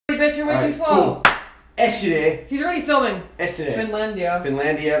bitch, you're way too slow. Cool. Echire. He's already filming. Echire. Finlandia.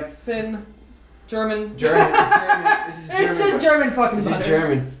 Finlandia. German. German. This is German. It's just German fucking This butter. is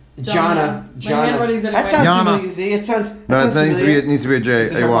German. Jana. My handwriting's anyway. That sounds Jana. familiar, see? It sounds. No, it needs to be a J,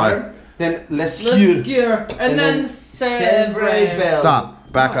 This is A, Y. butter. Then Lescure. Lescure. And then Sevre. Sevre.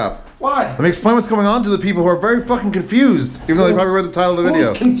 Stop. Back up. What? Let me explain what's going on to the people who are very fucking confused, even though they probably read the title of the video.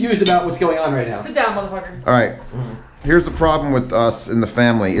 Who's confused about what's going on right now? Sit down, motherfucker. All right. Here's the problem with us in the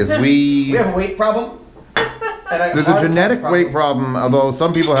family is We have a weight problem. There's a genetic weight problem, although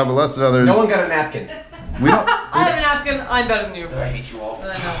some people have it less than others. No one got a napkin. We don't. I have a napkin. I'm better than you. I hate you all.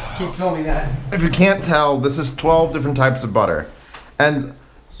 I know. Keep filming that. If you can't tell, this is 12 different types of butter. And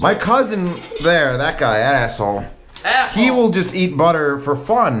my cousin there, that guy, that asshole, he will just eat butter for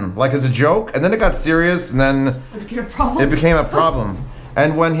fun, like as a joke, and then it got serious, and then It became a problem. it became a problem.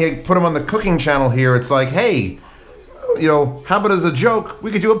 And when he put him on the cooking channel here, it's like, hey, you know, how about as a joke,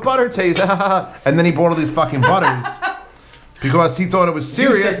 we could do a butter taste, and then he bought all these fucking butters because he thought it was You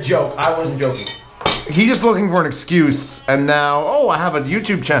serious. said joke. I wasn't joking. He's just looking for an excuse, and now, oh, I have a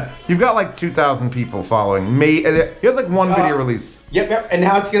YouTube channel. You've got like 2,000 people following me. You had like one video release. Yep. And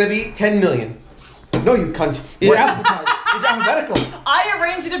now it's gonna be 10 million. No, you cunt. It's alphabetical. I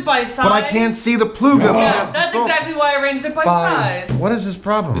arranged it by size. But I can't see the pluga. Yeah, that's exactly why I arranged it by size. What is his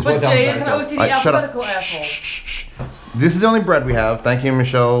problem? But Jay is an OCD Shut up. alphabetical asshole. Shh. This is the only bread we have. Thank you,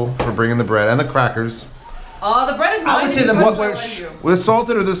 Michelle, for bringing the bread and the crackers. The bread is mine. I would say the what With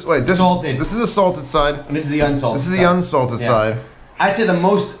salted or this? Wait, this salted. This is the salted side. And this is the unsalted. This is the unsalted side. I'd say the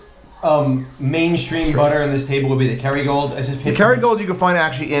most mainstream butter on this table would be the Kerrygold. The Kerrygold you can find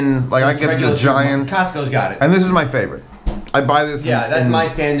actually in I get the giant. Costco's got it. And this is my favorite. I buy this. Yeah, that's my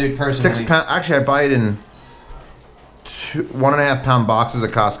standard personally. 6 pound. Actually, I buy it in 1.5 pound boxes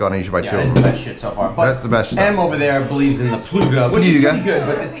at Costco, and I usually buy 2. Yeah, that's the best shit so far. But that's the best shit. Em over there believes in the Pluga, which is pretty good,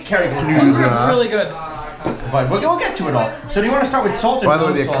 but the Kerrygold is really good. But we'll get to it all. So do you want to start with salted? By the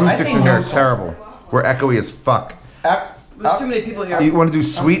way, the acoustics in here are terrible. We're echoey as fuck. There's too many people here. You want to do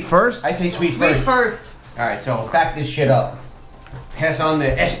sweet first? I say sweet Sweet first. first. All right, so back this shit up. Pass on the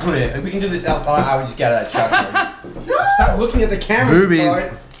Echire. We can do this out. I would just get out of that shot. Stop looking at the camera.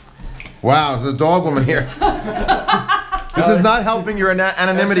 Boobies. Wow, there's a dog woman here. This is not helping your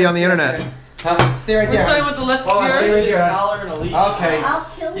anonymity on the internet. Stay right there. We're starting with the Lescure. Stay right there. Okay. I'll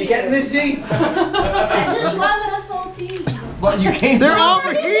kill you. You getting this, Z? I just wanted a saltine. What, you came They're to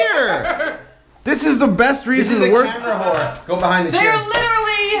over here! This is the best This reason is the the worst. camera whore. Go behind the They're chairs.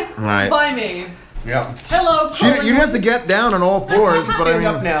 literally Right. by me. Yep. Hello. You didn't have to get down on all fours, but I Stand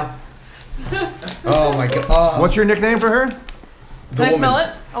up mean. now. Oh my god. What's your nickname for her? Can I smell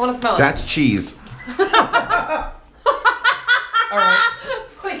it? I want to smell it. That's cheese. Alright.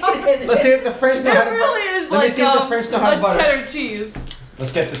 Let's see if the French know how to There really is Let me like see if the French know how to a butter. cheddar cheese.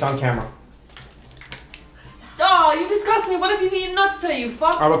 Let's get this on camera. Oh, you disgust me. What if you've eaten nuts today, you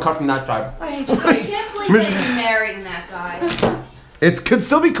fuck? I will cut from that side. I hate you. I can't believe that you're marrying that guy. It could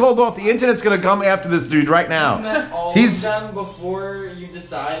still be called off. The internet's gonna come after this dude right now. He's done before you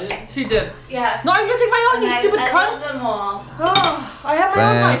decided. She did. Yes. No, I'm gonna take my own, you stupid I cunt. love them all. Oh, I have my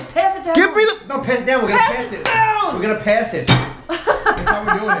own knife. Pass it down. Give me the. No, pass it down. We're gonna pass it. down. We're gonna pass it. That's how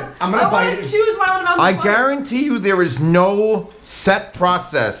we're doing it. I'm gonna I bite want to it. choose my own amount of I butter. guarantee you there is no set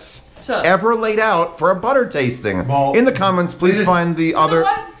process Shut up. ever laid out for a butter tasting. Well, in the comments, please this is- find the You know other.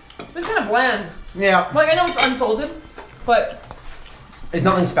 what? It's kind of bland. Yeah. Like, I know it's unsalted, but It's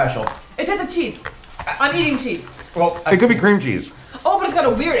nothing special. it tastes like cheese. I'm eating cheese. Well, It could be cream cheese. Oh, but it's got a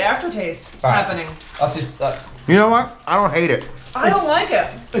weird aftertaste All right. happening. let's just. You know what? I don't hate it. I don't like it.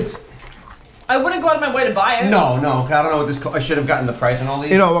 It's. I wouldn't go out of my way to buy it. No, 'cause I don't know what this. I should have gotten the price on all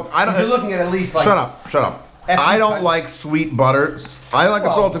these. You know, look, I don't. You're looking at least like. Shut up. I don't like sweet butters. I like a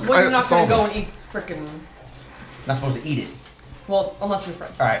Well, salted. Well, you're not gonna salted. go and eat frickin'. Not supposed to eat it. Well, unless we're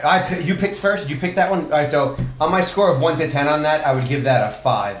friends. All right, you picked first. Did you pick that one? All right, so on my score of 1 to 10 on that, I would give that a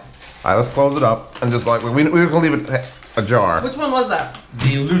 5. All right, let's close it up and just like we're gonna leave it ajar. Which one was that?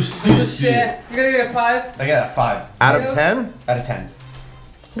 The loose. Shit. You're gonna give it a 5? I got a 5 Out of 10, out of 10.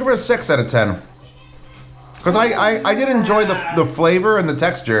 give it a 6 out of 10. Because I did enjoy the flavor and the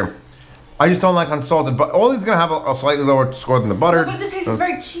texture. I just don't like unsalted. But all these are gonna have a slightly lower score than the butter. But it just tastes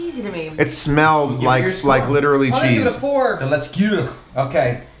very cheesy to me. It smelled Give it your score. like literally I'm gonna give it a cheese. 4. The Lescure.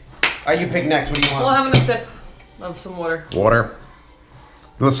 Okay. All right, you pick next. What do you want? Well, I'm having a sip of some water. Water.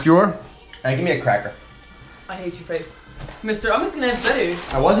 Lescure. All right, give me a cracker. I hate your face. Mister, I'm just gonna have food.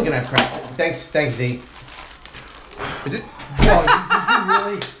 I wasn't gonna have cracker. Thanks, Z. Is it? Whoa,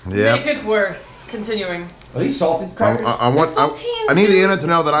 did you really? Make it worse. Continuing. Are these salted crackers? I need the internet to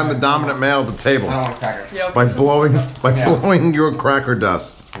know that I'm the dominant male at the table I don't want a cracker. Yep. by blowing your cracker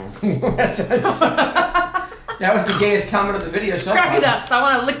dust. That was the gayest comment of the video so far. Cracker dust. I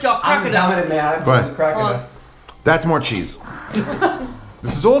want to lick your I'm cracker the dominant dust. man. I'm Right. going with cracker dust. That's more cheese.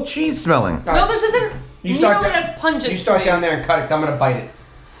 This is all cheese smelling. No, this isn't nearly as pungent. You start to me. down there and cut it. 'Cause I'm gonna bite it.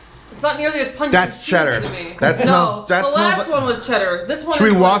 It's not nearly as pungent. That's as cheddar. cheese to me. That smells- that the smells last like- one was cheddar. This one. Should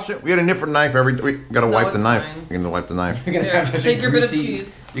is we wash like, it? We had a different knife every. We gotta No, wipe the it's knife. fine. You're gonna wipe the knife. You're gonna Here, have such take a your bit of greasy.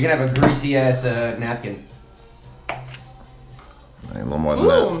 cheese. You're gonna have a greasy ass napkin. A little more than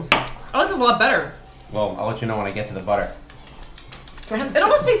that. Ooh, I like this a lot better. Well, I'll let you know when I get to the butter. It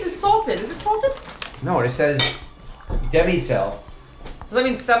almost tastes salted. Is it salted? No, it says demi-sel. Does that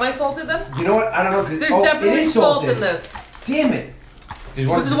mean semi-salted then? You know what? I don't know. 'Cause- There's oh, definitely it is salt salted. in this, Damn it. There's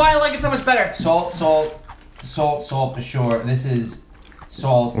one which is why I like it so much better. salt for sure. This is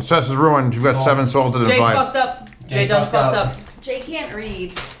salt. Well, Sess is ruined. You've got Salt. 7 salted and Jay 5. fucked up. Jay Jay done fucked fucked up. up. Jay can't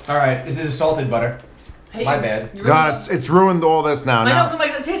read. All right, this is a salted butter. Hey, My bad. you God, it's ruined all this now. I know, Now, but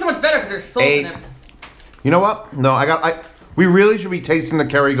like, it tastes so much better because there's salt 8. in it. you know what? No, we really should be tasting the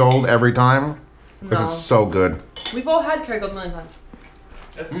Kerrygold every time because No. it's so good. We've all had Kerrygold a million times.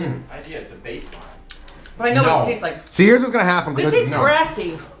 That's the idea. It's a baseline. But I know No. what it tastes like. See, here's what's gonna happen. It 'cause tastes it's- no.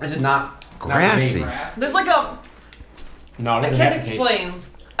 grassy. This is not Grassy. Grass. There's like a, No, it I doesn't can't have to taste. explain.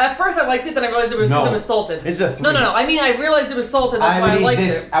 At first I liked it, then I realized it was because No. it was salted. This is a 3. No. I mean, I realized it was salted, that's I why would I eat liked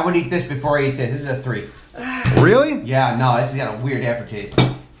this. it. I would eat this before I eat this. This is a 3. Really? Yeah, no, this has got a weird aftertaste.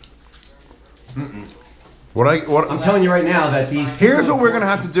 I'm telling you right now that these. Here's what we're gonna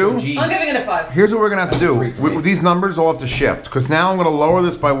have to do. Gee. I'm giving it a 5. Here's what we're gonna have to do. Three for me. With these numbers all have to shift because now I'm gonna lower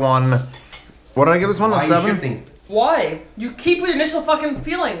this by 1. What did I give this one? Why A are you 7? shifting? Why? You keep with your initial fucking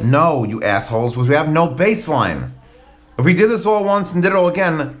feelings. No, you assholes, because we have no baseline. If we did this all once and did it all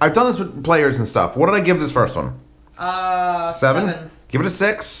again, I've done this with players and stuff. What did I give this first one? 7? Give it a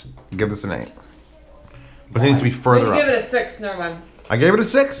 6. Give this an 8. But it needs to be Then further you up. give it a 6, never mind. I gave it a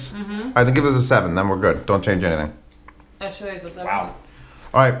 6? I think give this a 7, then we're good. Don't change anything. Actually, it's a 7. Wow.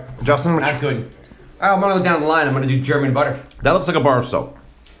 Alright, Justin, Not good. I'm gonna go down the line. I'm gonna do German butter. that looks like a bar of soap.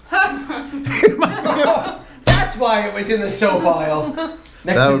 That's why it was in the soap aisle.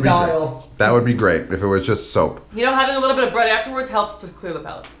 Next That to would be dial. That would be great if it was just soap. You know, having a little bit of bread afterwards helps to clear the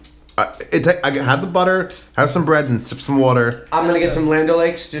palate. I had the butter, have some bread, and sip some water. I'm gonna get some Land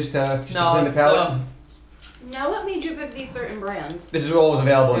O'Lakes just to clean the it's palate. Now what made you pick these certain brands? This is what was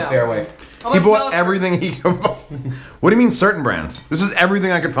available in Yeah. Fairway. I'm He gonna smell bought it everything he could. What do you mean certain brands? This is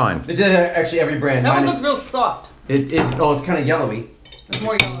everything I could find. This is actually every brand. That one minus- looks real soft. It is. Oh, it's kind of yellowy. It's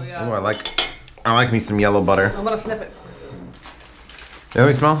more yellow, yeah. Oh, I like me some yellow butter. I'm gonna sniff it. Let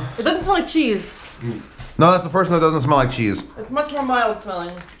me smell. It doesn't smell like cheese. No, that's the person that doesn't smell like cheese. It's much more mild smelling.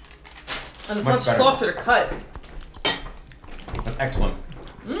 And it's Much much better. softer to cut. That's excellent.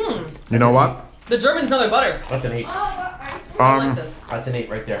 You know what? The German's another butter. That's an 8. I like this. That's an 8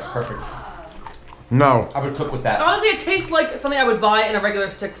 right there. Perfect. No, I would cook with that. Honestly, it tastes like something I would buy in a regular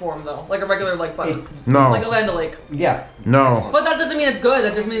stick form, though. Like a regular, like, butter. no, Like a Land O'Lake. Yeah. no. But that doesn't mean it's good.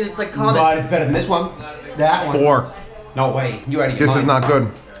 That just means it's, like, common. But it's better than this one. That one. 4. No way. You already. This is not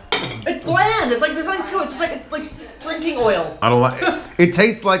good. It's bland. It's like, there's nothing to it. It's like drinking oil. I don't like. It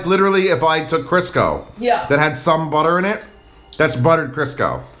tastes like literally if I took Crisco Yeah. that had some butter in it. That's buttered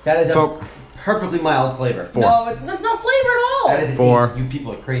Crisco. That is So- a perfectly mild flavor. 4. No, there's no flavor at all. That is an 4. 8. You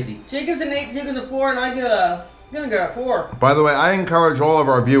people are crazy. Jay gives it an 8, Jay gives it a 4, and I give it a... I'm gonna go a 4. By the way, I encourage all of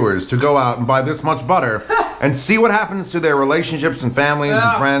our viewers to go out and buy this much butter and see what happens to their relationships and families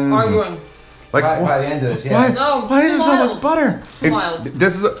and friends. and- Arguing. like, By the end of this, yeah. why, No, why too is there so much mild. butter? Too mild.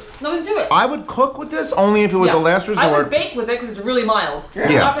 This is. Nothing to it. I would cook with this only if it was Yeah. the last I would resort. bake with it because it's really mild.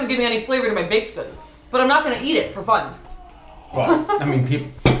 It's Yeah. not gonna give me any flavor to my baked goods. But I'm not gonna eat it for fun. Well, I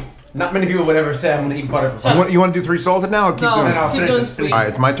mean, not many people would ever say I'm gonna eat butter for fun. You want to do 3 salted now or keep No. doing? No, Keep finish doing this, sweet. All right,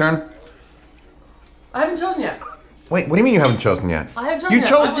 it's my turn. I haven't chosen yet. Wait, what do you mean you haven't chosen yet? I haven't chosen You yet. I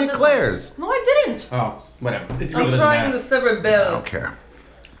chose want the this eclairs. one. No, I didn't. Oh, whatever. It really I'm doesn't trying matter. the Sevre I Belle. don't care.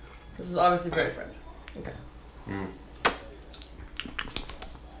 This is obviously very French. Okay.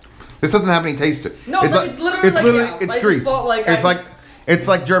 This doesn't have any taste to it. No, but it's literally like, yeah, it's I just grease. bought, like, It's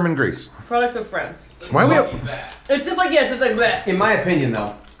like German grease. Product of France. Why we? It's just like, yeah, it's just like bleh. In my opinion,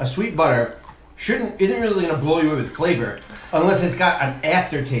 though, a sweet butter isn't really gonna blow you away with flavor unless it's got an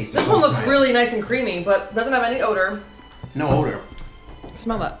aftertaste. This of one some looks kind. really nice and creamy, but doesn't have any odor. No odor.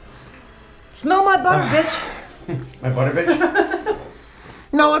 Smell that. Smell my butter, bitch. My butter bitch.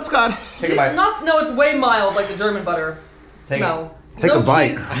 No, it's got. Take a bite. No, it's way mild like the German butter. Take Smell. Take No a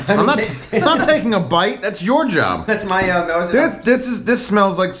bite. cheese. I'm not taking a bite. That's your job. That's my. This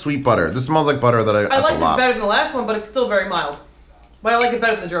smells like sweet butter. This smells like butter that I that's like a this lot. better than the last one, but it's still very mild. But I like it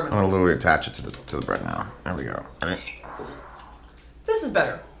better than the German. I'm gonna literally attach it to the bread now. There we go. Ready? This is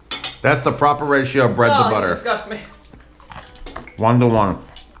better. That's the proper ratio of bread to You butter. disgust me. 1 to 1.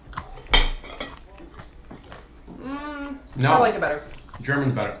 No. I like it better.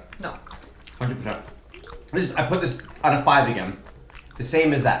 German's better. No. 100%. I put this on a 5 again. The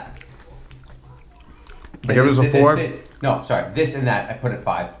same as that. I give this a 4. No, sorry. This and that, I put it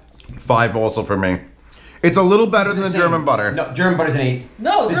 5. 5 also for me. It's a little better than the same. German butter. No, German butter's an 8.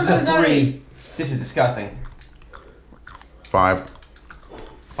 No, This is German a butter's not 3. 8. This is disgusting. 5.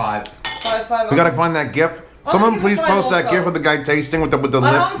 5. 5. We gotta find that GIF. I'll Someone give it please 5 post that also. GIF with the guy tasting with the I lips.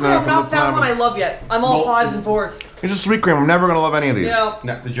 honestly have not found one I It's love yet. I'm all Well, 5s and 4s. a sweet cream. I'm never gonna love any of these. Yeah.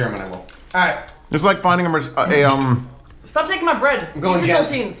 No, the German I will. Alright. It's like finding Stop taking my bread. I'm going, Eat your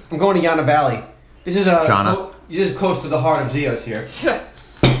saltines. I'm going to Jana Valley. This is Jana. this is close to the heart of Zeos here. This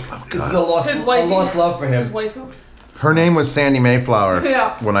is a lost His wife- love for His him. waifu? her name was Sandy Mayflower.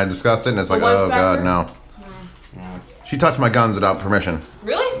 Yeah. When I discussed it, and it's like, The wife oh god, factor? no. She touched my guns without permission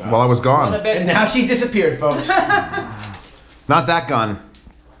Really? while I was What a gone. bitch. And now she disappeared, folks. Not that gun.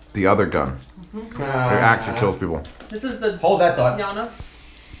 The other gun. It actually kills people. This is the Hold that thought. Jana.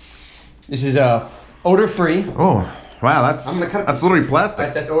 This is odor free. Oh, wow, that's I'm gonna cut that's literally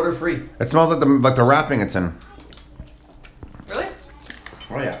plastic. That's odor free. It smells like the wrapping it's in. Really?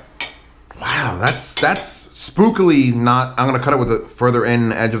 Oh yeah. Wow, that's spookily not. I'm gonna cut it with the further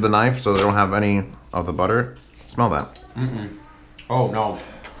in edge of the knife so they don't have any of the butter. Smell that. Oh no.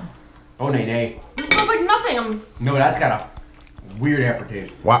 Oh nay. This smells like nothing. No, that's got a weird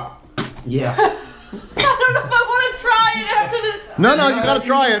aftertaste. Wow. Yeah. I don't know if I want to try it after this. No, you gotta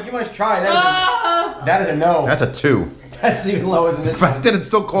try You it. must try. That Ah! is a no. That's a 2. That's even lower than this In fact, one. then it's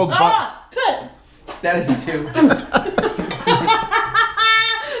still called butter. Ah! That is a 2.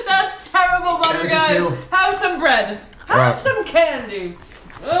 That's terrible butter, That is a guys. 2. Have some bread. Have Right. some candy.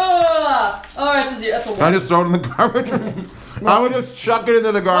 All right, that's a I 1. just throw it in the garbage. I would just chuck it into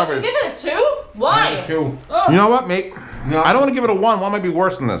the Would you garbage. give it a 2? Why? 2. Oh. You know what, mate? No. I don't want to give it a 1. 1 might be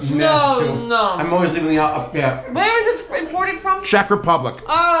worse than this. No, no. I'm always leaving the up. Yeah. Where is this imported from? Czech Republic.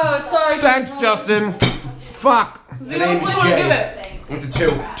 Oh, sorry. Thanks, Justin. Fuck. Zero, name's what do you want to Jay. give it? It's a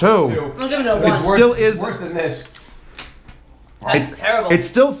 2. 2. I'm giving it a It's 1. worse, Still is- worse than this. That's terrible. It's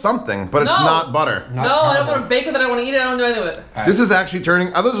still something, but it's No. not butter. Not no, I don't terrible. want to bake with it. I don't want to eat it. I don't do anything with it. This is actually turning.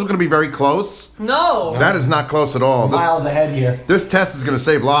 I thought this was going to be very close. No. That is not close at all. Miles ahead here. This test is going to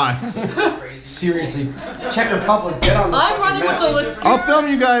save lives. Seriously. Czech Republic, get on the I'm fucking running with map. the Lescure. I'll film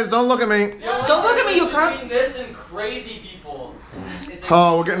you guys. Don't look at me. Don't look at me, you cunt. Between this and crazy people. Is it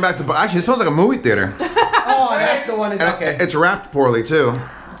Oh, we're getting back to. Actually, it smells like a movie theater. Oh, that's the one. Is And okay. it's wrapped poorly too.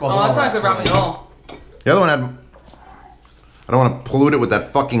 Oh, that's not good wrapping at all. The other one had. I don't want to pollute it with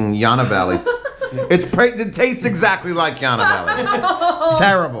that fucking Jana Valley. It tastes exactly like Jana Valley.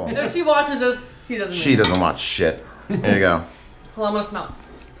 Terrible. If she watches this, he doesn't. She doesn't watch shit. There you go. Well, I'm gonna smell.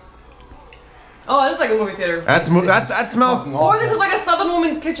 Oh, it's like a movie theater. That smells. Fucking Or awful. this is like a Southern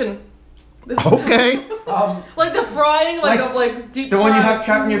woman's kitchen. This is Okay. like the frying, like Like of like deep. The one you fried- have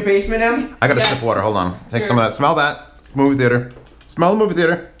trapped in your basement, Em? I got a Yes. sip of water. Hold on. Take Here. some of that. Smell that. Movie theater. Smell the movie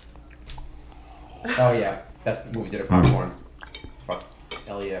theater. Oh yeah, that's the movie theater popcorn. Fuck.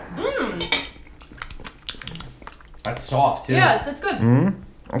 Hell yeah. Mmm. That's soft too. Yeah, that's good.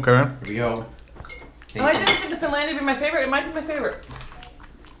 Okay. Here we go. Oh, I didn't think the Finlandia would be my favorite. It might be my favorite.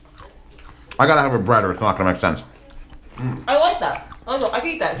 I gotta have a bread or it's not gonna make sense. I like that. I can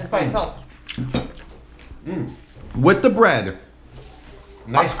eat that just by itself. With the bread,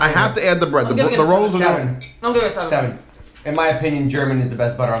 Nice. I have to add the bread. I'm The giving it a rolls are good. 7. I'll give it a 7. 7. In my opinion, German is the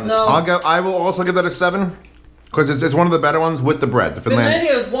best butter on this. No. I will also give that a 7 because it's one of the better ones with the bread. The Finlandia.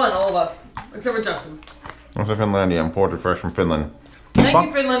 Finlandia is 1, all of us. Except for Justin. What's a Finlandia? Imported fresh from Finland. Thank Fuck-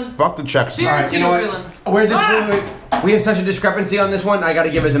 you, Finland. Fuck the Czechs. Cheers Alright, to you know what? Finland. We're just Ah! we have such a discrepancy on this one. I got to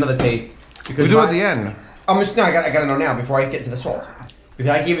give us another taste because We do it at the end. No, I got to know now before I get to the salt. Because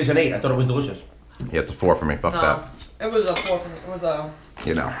I gave this an 8. I thought it was delicious. Yeah, it's a 4 for me. Fuck No. that. It was a 4 for me. It was a...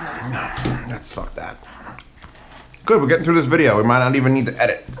 You know. No. That's fuck that. Good, we're getting through this video. We might not even need to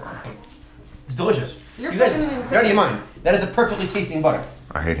edit. It's delicious. You're You guys, fucking insane. get out of your mind. That is a perfectly tasting butter.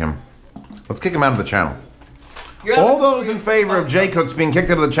 I hate him. Let's kick him out of the channel. You're All not- those in favor of Jay Cooks being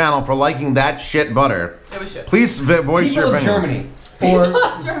kicked out of the channel for liking that shit butter, It was shit. please voice People your of opinion. Germany. Or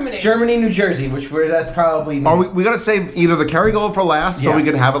Germany. Germany, New Jersey, that's probably... Or we gotta save either the Kerrygold for last, so Yeah. we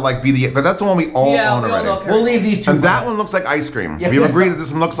can have it like be the, because that's the one we all Yeah, own we all already. know We'll leave these two And for that last. one looks like ice cream. Yeah, Have you yeah. agreed that this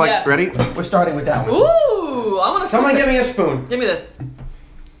one looks like, Yes. ready? We're starting with that one. Ooh, I want to. Someone give me a spoon. Give me this.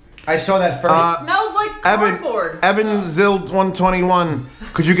 I saw that first. Smells like cardboard. Evan Zild 121,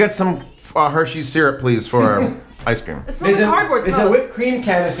 could you get some Hershey's syrup, please, for ice cream? It smells like cardboard. There's a smells. whipped cream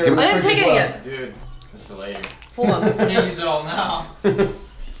canister. in the I didn't fridge take as it well. yet. Dude, just for later. Hold on. I can't use it all now.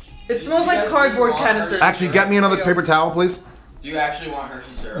 It smells like cardboard canisters. Actually, get me another paper towel, please. Do you actually want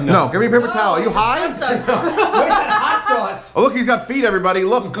Hershey syrup? No, give me a paper towel. Are you high? Where's that hot sauce? Oh, look, he's got feet, everybody.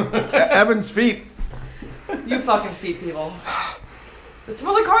 Look. Evan's feet. You fucking feet people. It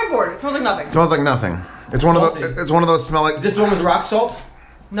smells like cardboard. It smells like nothing. It smells like nothing. It's one of those. It's one of those smell like. This one was rock salt?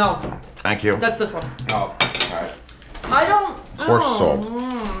 No. Thank you. That's this one. Oh, alright. I don't. Horse salt.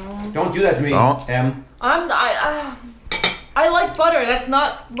 Don't do that to me, Don't. Em. I like butter. That's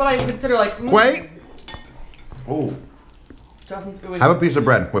not what I consider like. Wait. Ooh, Justin's Have a piece of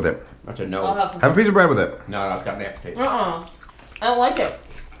bread with it. that's a I'll no. have some. Have a piece of bread with it. No, it's got an aftertaste. I don't like it.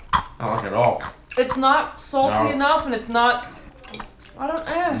 I don't like it at all. It's not salty No. enough, and it's not. I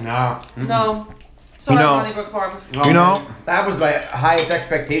don't. No. No. Sorry, know- Ronnybrook Farms. Oh, You know- man. That was my highest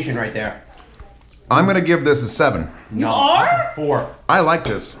expectation right there. I'm gonna give this a 7. You No, are? that's a 4. I like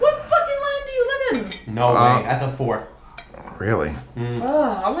this. What fucking land do you live in? No way. That's a 4. Really. I'm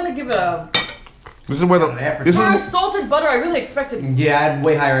gonna give it a. This is where the. Got an effort. This For a is. salted butter, I really expected Yeah, I had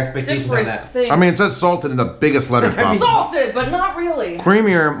way higher expectations on different that. things. I mean, it says salted in the biggest letters. I mean- Mom. salted, but not really.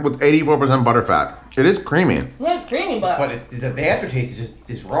 Creamier with 84% butter fat. It is creamy. Yeah, it's creamy, but. But the aftertaste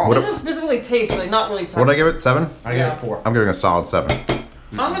is wrong. What This is specifically taste, but not really. What did I give it? 7? I give it a 4. I'm giving it a solid 7.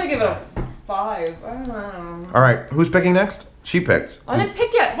 I'm gonna give it a 5. I don't know. All right, who's picking next? She picked. I didn't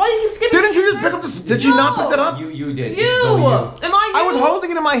pick yet. Why do you keep skipping? Didn't you just pick up the? Did she not pick that up? You did. You! Go Am I you? I was holding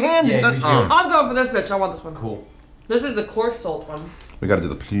it in my hand. Yeah, it was you. I'm going for this bitch. I want this one. Cool. This is the coarse salt one. We got to do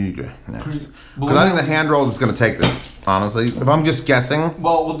the pig next. Because I think the hand roll is going to take this. Honestly, if I'm just guessing,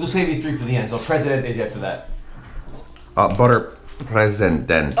 Well, we'll just save these 3 for the end. So president is after that. butter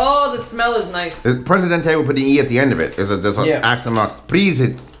president. Oh, the smell is nice. Presidente will put an e at the end of it. There's a Yeah. accent mark.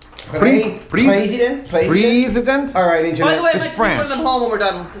 President. President. President. All right, By internet. the way, I It's might take French. one of them home when we're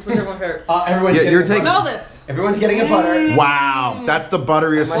done. Just put everyone here. Everyone's Yeah, getting you're a taking- butter. Smell this. Everyone's getting a butter. Wow, that's the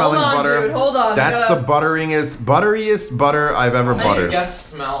butteriest Hold smelling on, butter. dude. Hold on. I That's gotta- the butteriest butter I've ever Make a buttered. guess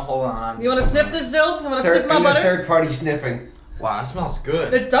smell. Hold on. You want to sniff this, Zilt? You want to sniff my and the butter? third party sniffing. Wow, it smells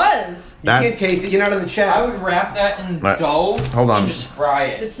good. It does. You That's- can't taste it. You're not in the chat. I would wrap that in Right. dough. Hold on. And just fry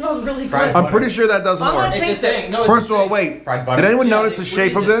it. It smells really Fried good. I'm pretty sure that doesn't I'm work. gonna It's a taste thing. it. No, it's First a of all, thing. wait. Fried butter. Did anyone Yeah, notice the what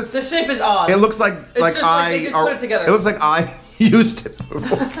shape is of it? this? The shape is odd. It looks like It's just like they just put it together. It looks like I used it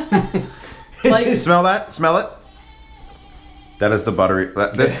before. Like, Smell that? Smell it? That is the buttery.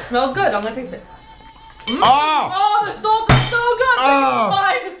 This. it smells good. I'm gonna taste it. Oh! Oh, the salt is so good.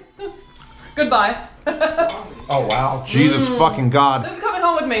 Oh. Goodbye. Oh wow. Jesus fucking God! This is coming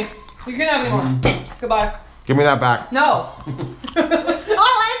home with me. You can't have any more. Goodbye. Give me that back. No.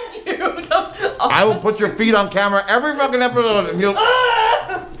 I'll end you. I will put your feet on camera every fucking episode. And you'll...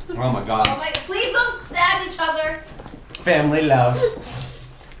 Oh my Oh god. my, please don't stab each other. Family love.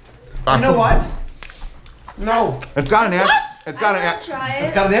 You know what? No. It's got an. What? It's got I an. wanna try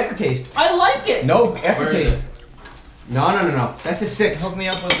It's it. got an aftertaste. I like it. No Where is aftertaste. it? No. That's a 6. Hook me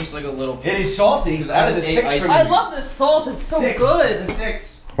up with just like a little. It is salty. That is a 6 for me. I love this salt. It's so 6. good. It's a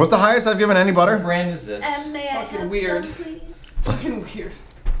 6. What's the highest I've given any What butter? brand is this? May I Fucking have weird. some, please? Fucking weird.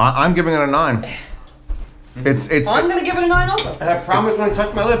 I'm giving it a 9. It's. I'm gonna give it a 9 also. And I promise when I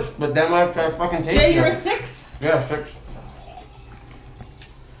touch my lips, but then when I try to fucking taste Jay, you're a it. 6. Yeah, 6.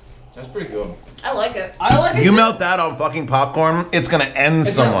 That's pretty good. I like it. I like it. You too. melt that on fucking popcorn, it's gonna end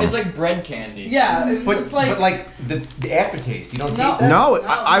It's someone. like bread candy. Yeah, it's But like. like the aftertaste, you don't No. taste that? no, No.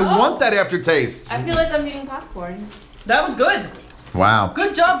 I want that aftertaste. I feel like I'm eating popcorn. That was good. Wow.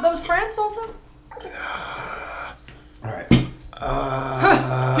 Good job. That was France also. Alright.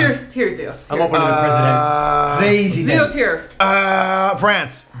 Here's Zeus. I'm opening the president. Crazy Zeus here.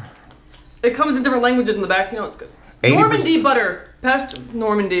 France. It comes in different languages in the back. You know it's good. 80%. Normandy butter. Past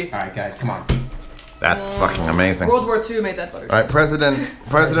Normandy. Alright guys, come on. That's fucking amazing. World War II made that butter. All right, President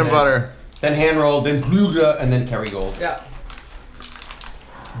Butter. Then hand rolled, then Pluga, and then Kerrygold. Yeah.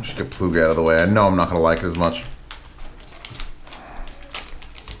 Just get Pluga out of the way. I know I'm not gonna like it as much.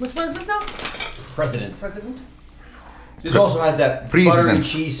 Which one is this now? President. President. This also has that President. buttery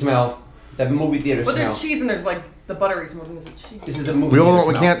cheese smell, that movie theater But smell. there's cheese and there's like the buttery smoking. Is it cheese? This is the movie theater We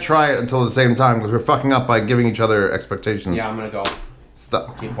smell. can't try it until the same time because we're fucking up by giving each other expectations. Yeah, I'm gonna go.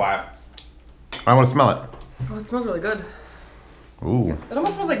 Stop. Keep quiet. I want to smell it. Oh, it smells really good. Ooh. It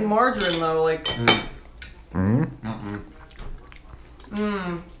almost smells like margarine though. Like. Mm.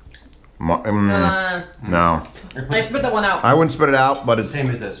 Mmm. No. I spit that one out. I wouldn't spit it out, but it's. Same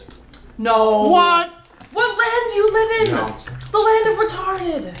as this. No. What? What land do you live in? No. The land of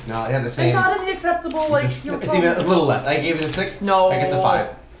retarded. No, they have the And same. not in the acceptable like. It's you're even a little less. I gave it a 6. No. I get a 5.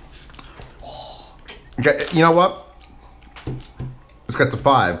 Okay, you know what? It's got the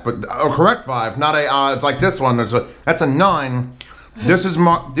 5, but a correct 5, not a. It's like this one. That's a 9, This is I'm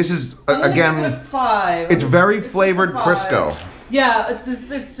gonna give it a again. 5. It's very It's flavored just a 5. Crisco. Yeah, it's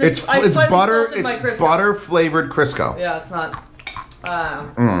just I It's slightly butter. salted my It's Crisco. butter flavored Crisco. Yeah, it's not.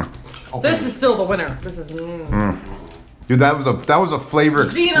 Mm. This is still the winner. This is. Dude, that was a flavor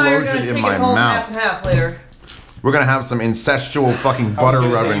Z and I are gonna explosion take in it my home mouth. half and half later. We're gonna have some incestual fucking butter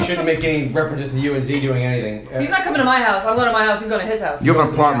You rubbing. shouldn't make any references to you and Z doing anything. He's not coming to my house. I'm going to my house. He's going to his house. You have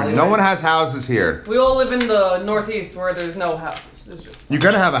an apartment. No one has houses here. We all live in the Northeast where there's no houses. There's just You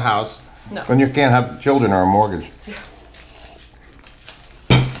gotta have a house. no. Then you can't have children or a mortgage.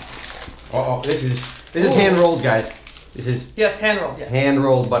 Oh, this is hand rolled, guys. This is Yes, hand rolled. Yes. hand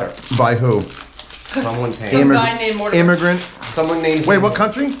rolled butter. By who? Someone's hand. Some guy named Mortimer. Immigrant. Someone named. Wait, what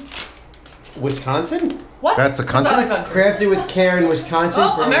country? Wisconsin? What? That's a It's not country? a country. Crafted with care in Wisconsin.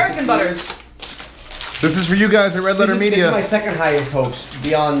 Oh, for American over 60 butters. years. This is for you guys at Red Letter This is my Media. second highest hopes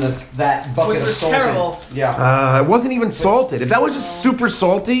beyond that bucket Which of was salted. terrible. Yeah. It wasn't even salted. If that was just super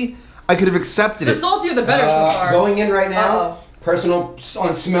salty, I could have accepted The it. saltier the better so far. Going in right now. Uh-oh. Personal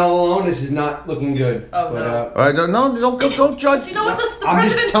on smell alone, this is not looking good. Oh, no. I don't know. Don't judge. But you know what? The I'm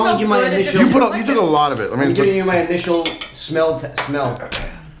just president telling smells you my good. It just initial- You doesn't you like took it. a lot of it. Let I'm me. giving you my initial smell.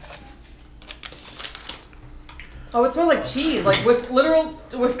 Oh, it smells like cheese, like literal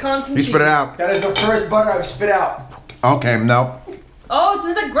Wisconsin You cheese. spit it out. That is the first butter I've spit out. Okay, no. Oh,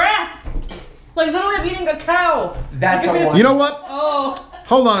 there's like grass. Like literally, I'm eating a cow. That's a one. You know what? Oh,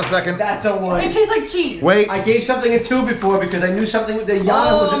 Hold on a second. That's a one. it tastes like cheese. Wait. I gave something a 2 before because I knew something with the Jana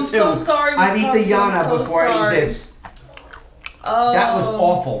Oh, was a I'm 2. so sorry, I'd eat the Wisconsin, Jana I'm so before I sorry. eat this. Oh. That was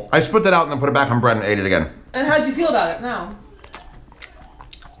awful. I spit that out and then put it back on bread and ate it again. And how'd you feel about it now?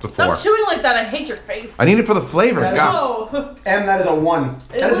 It's a 4. Stop chewing like that. I hate your face. I need it for the flavor. That is- God. No. M, that is a 1.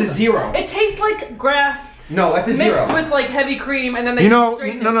 That is a 0. It tastes like grass No, that's a 0. mixed with like heavy cream, and then they You know,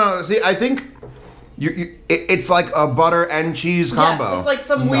 straighten no. it. See, I think it's like a butter and cheese combo. Yes, it's like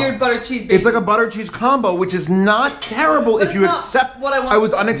some No. weird butter cheese. It's like a butter cheese combo, which is not terrible But if it's you not accept. what I want. I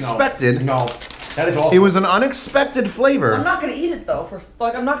was No. unexpected. No. That is awful. It was an unexpected flavor. I'm not gonna eat it though. For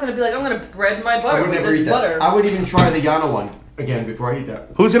like, I'm not gonna be like, I'm gonna bread my I butter would with never this eat butter. that. I would even try the Jana one again before I eat that.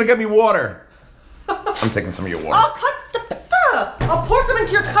 Who's gonna get me water? I'm taking some of your water. I'll cut the. I'll pour some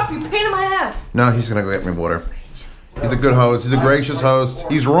into your cup. You pain in my ass. No, he's gonna go get me water. He's a good host. He's a gracious host.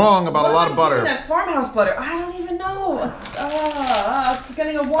 He's wrong about a lot of What am I butter. giving that farmhouse butter? I don't even know. It's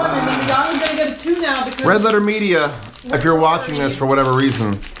getting a 1, and then the Yana's gonna get a 2 now because. Red Letter Media, if you're watching this for whatever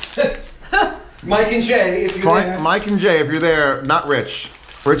reason, Mike and Jay, if you're there. Mike and Jay, if you're there, not Rich.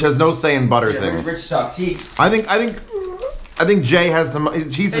 Rich has no say in butter Yeah, things. Rich sucks. He eats. I think Jay has the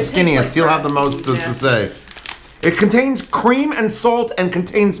he's the It tastes skinniest. like He'll have the bread. most to Yeah. say. It contains cream and salt and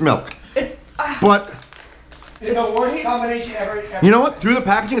contains milk. But It's the worst combination ever. you know what? Through the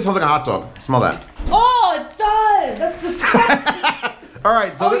packaging, it smells like a hot dog. Smell that. Oh, it does. That's disgusting. All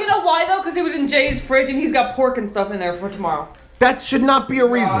right. So Oh, you know why though? Because it was in Jay's fridge and he's got pork and stuff in there for tomorrow. that should not be a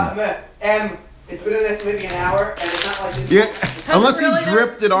reason. It's been in there for maybe an hour, and it's not like this. Yeah, Has unless it really? he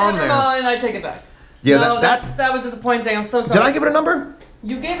dripped it on Never there. mind, I take it back. Yeah, no, that that was disappointing. I'm so sorry. Did I give it a number?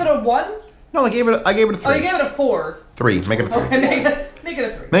 You gave it a 1? No, I gave it a 3. Oh, you gave it a 4. 3. Make it a 3. Okay, make it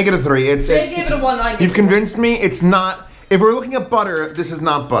a 3. Make it a 3. It's Jay gave it a 1. I gave You've it a 1. convinced me. It's not. If we're looking at butter, this is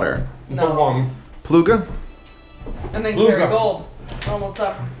not butter. No. Pluga. And then Blue Kerry gum. Gold. Almost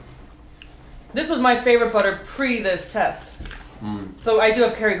up. This was my favorite butter pre this test. So I do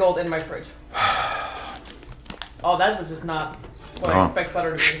have Kerry Gold in my fridge. Oh, that was just not what I expect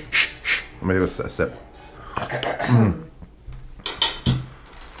butter to be. Let me take a sip.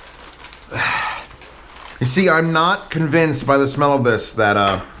 You see, I'm not convinced by the smell of this that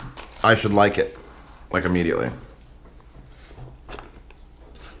I should like it, like immediately.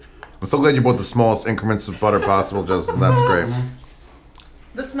 I'm so glad you bought the smallest increments of butter possible, Justin. That's great.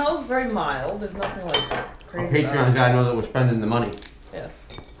 The smell is very mild. There's nothing like Our crazy about Patreon it. guy knows that we're spending the money. Yes.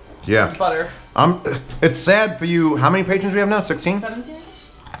 Yeah. Butter. It's sad for you. How many patrons do we have now? 16? 17?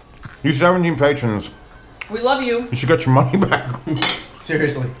 You 17 patrons. We love you. You should get your money back.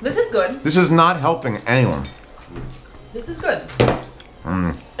 Seriously. This is good. This is not helping anyone. This is good.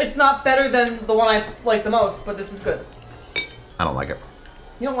 It's not better than the one I like the most, but this is good. I don't like it.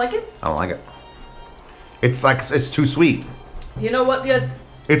 You don't like it? I don't like it. It's like, it's too sweet. You know what?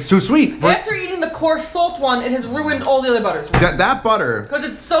 It's too sweet. After eating the coarse salt one, it has ruined all the other butters. That butter, Because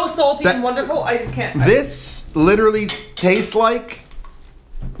it's so salty and wonderful, I just can't. this literally tastes like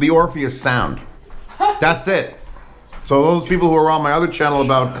the Orpheus sound. That's it. So those people who are on my other channel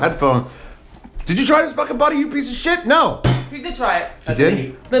about headphones, did you try this fucking butter, you piece of shit? No. We did try it. You did? An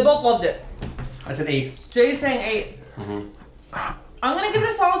 8. They both loved it. That's an 8. Jay's saying 8. I'm gonna give it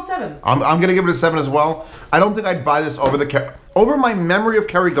a solid 7. I'm gonna give it a 7 as well. I don't think I'd buy this over the Over my memory of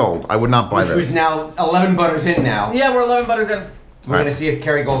Kerrygold, I would not buy Which this. was now 11 butters in now. Yeah, we're 11 butters in. We're gonna see if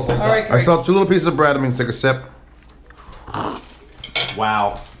Kerrygold holds All right, up. I still have 2 little pieces of bread. I'm gonna take a sip.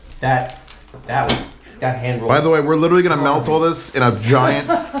 Wow, that hand roll. By the way, we're literally gonna melt all this in a giant.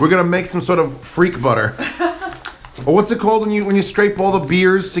 We're gonna make some sort of freak butter. Or what's it called when you scrape all the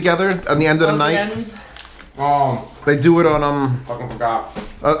beers together at the end of the night? Ends. They do it on Fucking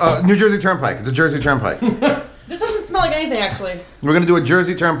forgot. New Jersey Turnpike. The Jersey Turnpike. This doesn't smell like anything, actually. We're gonna do a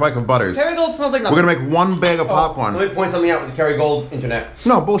Jersey Turnpike of butters. Kerrygold smells like nothing. We're gonna make 1 bag of popcorn. Let me point something out with the Kerrygold internet.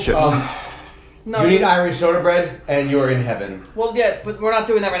 No bullshit. No, You need Irish soda bread, and you're in heaven. Well, yes, but we're not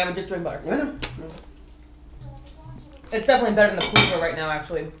doing that right now. We're just doing butter. I know. It's definitely better than the Pluto right now,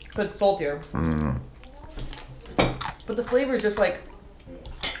 actually. Because it's saltier. But the flavor is just like...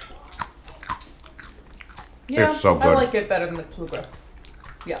 Yeah, It's so I good. like it better than the Pluto.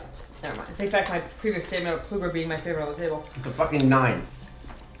 Yeah, never mind. I take back my previous statement of Pluto being my favorite on the table. It's a fucking 9.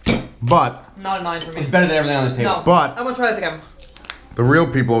 But Not a 9 for me. It's better than everything on this table. No, But- I want to try this again. the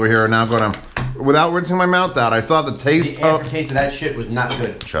real people over here are now gonna, without rinsing my mouth out, I thought the taste The of. aftertaste of that shit was not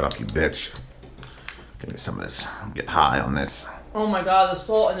good. Shut up, you bitch. Give me some of this. Get high on this. Oh my god, the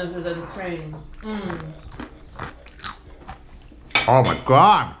salt in this is insane. Oh my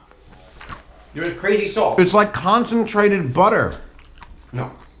god. There was crazy salt. It's like concentrated butter.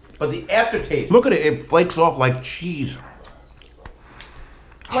 No. But the aftertaste. Look at it. It flakes off like cheese.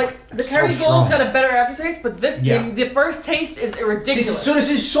 Like, the So Kerrygold's strong. got a better aftertaste, but this, Yeah. the first taste is ridiculous. As soon as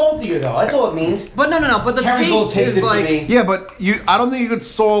it's saltier, though. That's all it means. But no, but the Kerrygold taste takes is it for like... me. Yeah, but I don't think you could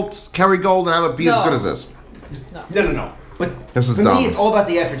salt Kerrygold and have it be as No. good as this. No. But This is for dumb. me, it's all about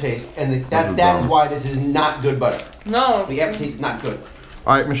the aftertaste, and that is dumb. why this is not good butter. No. The aftertaste is not good.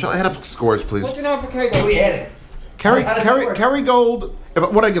 All right, Michelle, add up scores, please. What's your number for Kerrygold? So we had it. How does that work? Kerrygold.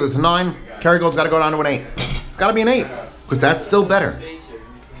 What I give this? A 9. Kerrygold's got to go down to an 8. It's got to be an 8 because that's still better.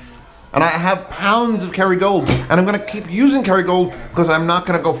 And I have pounds of Kerrygold, and I'm gonna keep using Kerrygold because I'm not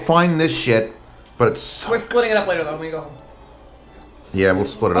gonna go find this shit. But it's so. We're splitting it up later though when we go home. Yeah, we'll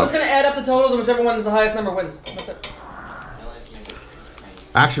split it I'm up. just gonna add up the totals and whichever one is the highest number wins. That's it.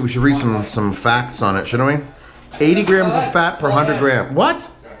 Actually, we should read some facts on it, shouldn't we? 80 grams of fat per 100 grams. What?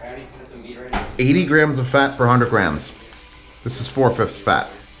 80 grams of fat per 100 grams. This is 4/5 fat.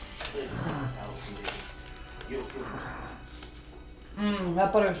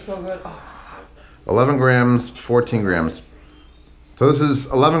 That butter is so good. Oh. 11 grams, 14 grams. So this is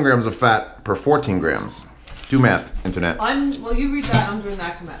 11 grams of fat per 14 grams. Do math, internet. Well, you read that. I'm doing the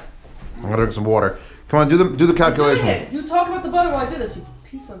actual math. I'm gonna drink some water. Come on, do the Doing calculation. it. You talk about the butter while I do this. You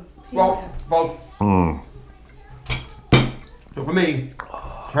piece of. Well, ass. folks. So for me,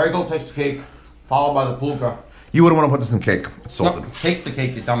 Kerrygold takes the cake, followed by the pulka. You wouldn't want to put this in cake. It's salted. No, take the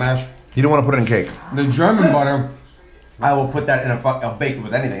cake, you dumbass. You don't want to put it in cake. The German butter, I will put that in I'll bake it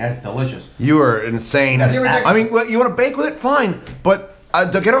with anything. That's delicious. You are insane. That is You're act- I mean, well, you want to bake with it? Fine. But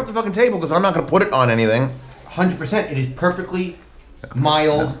get off the fucking table because I'm not going to put it on anything. 100%. It is perfectly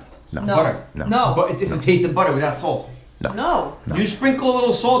mild No. No. butter. No. But it's just a taste of butter without salt. No. You sprinkle a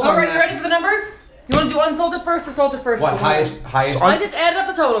little salt All on right, you that. ready for the numbers? You want to do unsalted first or salted first? What, highest? I just added up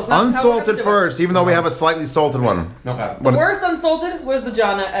the totals. not how we're gonna Unsalted do it. first, even though we have a slightly salted one. Okay. The worst unsalted was the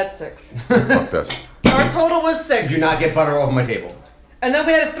Jana at 6. Fuck this. Our total was 6. Do not get butter off my table. And then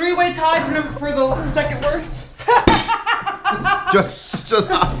we had a 3-way tie for the second worst. just,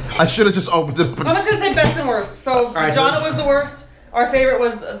 I should have just opened it. I'm just gonna say best and worst. So right, Jana so- was the worst. Our favorite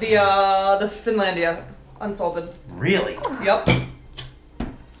was the Finlandia unsalted. Really? Yep.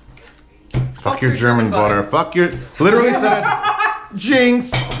 Fuck your German butter. Fuck your. Literally said it.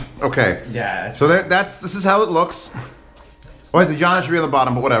 Jinx. Okay. Yeah. So this is how it looks. Wait, the Jana should be on the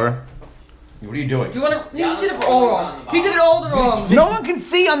bottom, but whatever. What are you doing? Do you want to? You did it all wrong. He did it all wrong. No one can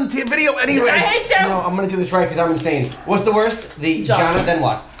see on the video I anyway. hate you. No, I'm gonna do this right because I'm insane. What's the worst? The Jana. Jana, then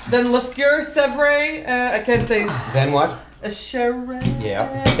what? Then Lescure, Sevre. I can't say Then what? Echire.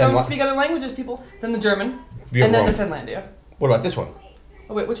 Yeah. Then Don't what? speak other languages, people. Then the German. You're and then wrong. the Finlandia. What about this one?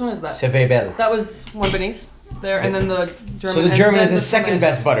 Oh wait, which one is that? Sevre Belle. That was one beneath there, and then the German. So the and German then is the second Finlandia.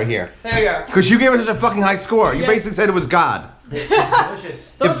 best butter here. There you are. Because you gave us such a fucking high score. You Yeah. basically said it was God.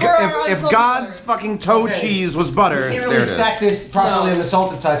 Delicious. Those were our If unsalted God's butters. fucking toe Okay. cheese was butter, You can't there really it is. stack this properly No. on the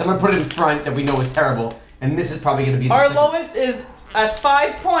salted side, so I'm gonna put it in front that we know is terrible. And this is probably gonna be the Our second. lowest is at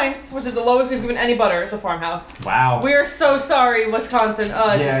 5 points, which is the lowest we've given any butter at the farmhouse. Wow. We are so sorry, Wisconsin.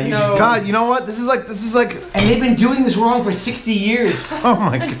 Yeah, Just you no. just God, you know what? This is like. And they've been doing this wrong for 60 years. Oh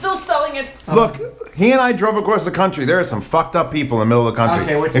my And God. still selling it. Look, he and I drove across the country. There are some fucked up people in the middle of the country.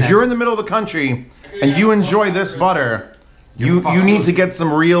 Okay, what's if next? you're in the middle of the country and you enjoy this butter, you fucking- need to get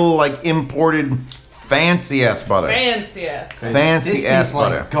some real like imported fancy ass butter. Fancy ass. Fancy This ass tastes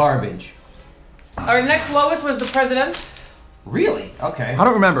like butter. garbage. Our next lowest was the president. Really? Okay. I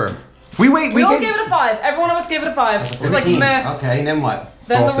don't remember. We all gave it a 5. Every one of us gave it a 5. It was like 15. meh. Okay, and then what?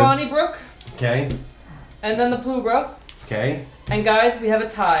 Then the Salted. Ronnybrook, Okay. and then the Plugra. Okay. And guys, we have a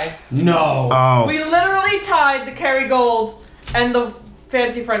tie. No. Oh. We literally tied the Kerrygold and the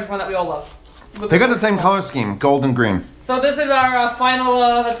fancy French one that we all love. They got the same color scheme, gold and green. So this is our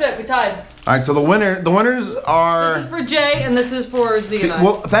final. That's it. We tied. All right, so the winners This are. is for Jay, and this is for Z and I.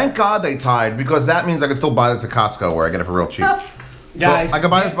 Well, thank God they tied because that means I can still buy this at Costco where I get it for real cheap. Guys, so I can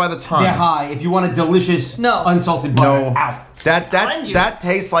buy this by the ton. They're high. If you want a delicious No. unsalted butter. No. Ow. That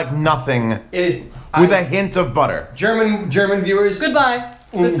tastes like nothing It is. with a hint of butter. German viewers. Goodbye.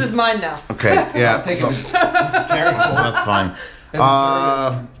 This is mine now. Okay, yeah. I'll take so- it. Careful. That's fine.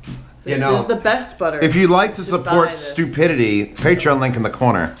 This You know. is the best butter. If you'd like to Buy support this. stupidity, Patreon link in the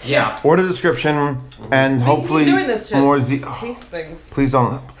corner. Yeah. Or the description, and We hopefully keep doing this shit. more Taste things. Please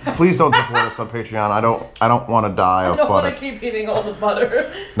don't support us on Patreon. I don't want to die I of don't want butter. to keep eating all the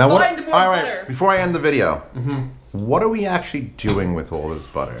butter. Now what? Find more All right, butter. before I end the video, what are we actually doing with all this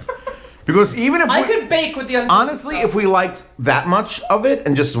butter? Because even if I we, could bake with the unsalted honestly, stuff. if we liked that much of it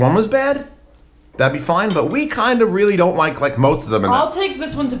and just one was bad, that'd be fine. But we kind of really don't like most of them. In I'll that. take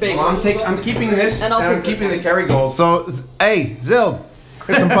this one to bake. Well, I'm keeping this, And I'll I'm take this keeping one. the Kerrygold. So, hey, Zild,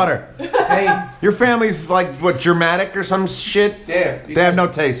 here's some butter. Hey, Your family's like what, Germanic or some shit? there. They have no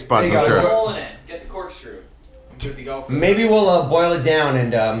taste buds, There I'm you go. sure. Roll in it. Get the corkscrew. I'm good to go. Maybe we'll boil it down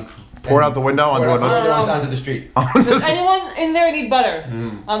and Pour it out the window onto pour it out another. onto the street. Does anyone in there need butter?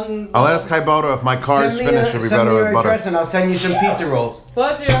 I'll ask Kaiboto if my car is finished. It'll be send better me with your butter. address and I'll send you some pizza rolls.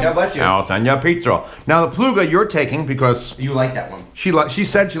 Bless you. God bless you. I'll send you a pizza roll. Now the Pluga you're taking because You like that one? she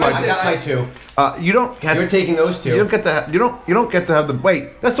said she liked I it. got my 2. You don't get You're taking those 2. you don't get to you don't get to have the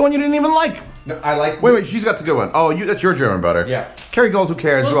wait. That's the one you didn't even like. No, I like. Wait, she's got the good one. Oh, that's your German butter. Yeah. Kerrygold, who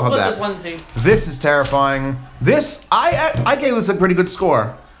cares? We'll have split that. this onesie. This is terrifying. This I gave this a pretty good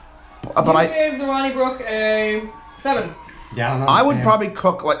score, but You I gave the Ronnybrook a 7. Yeah, I don't would understand. probably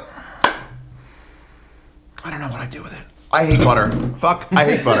cook like I don't know what I'd do with it. I hate butter. Fuck, I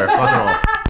hate butter. Fuck it all.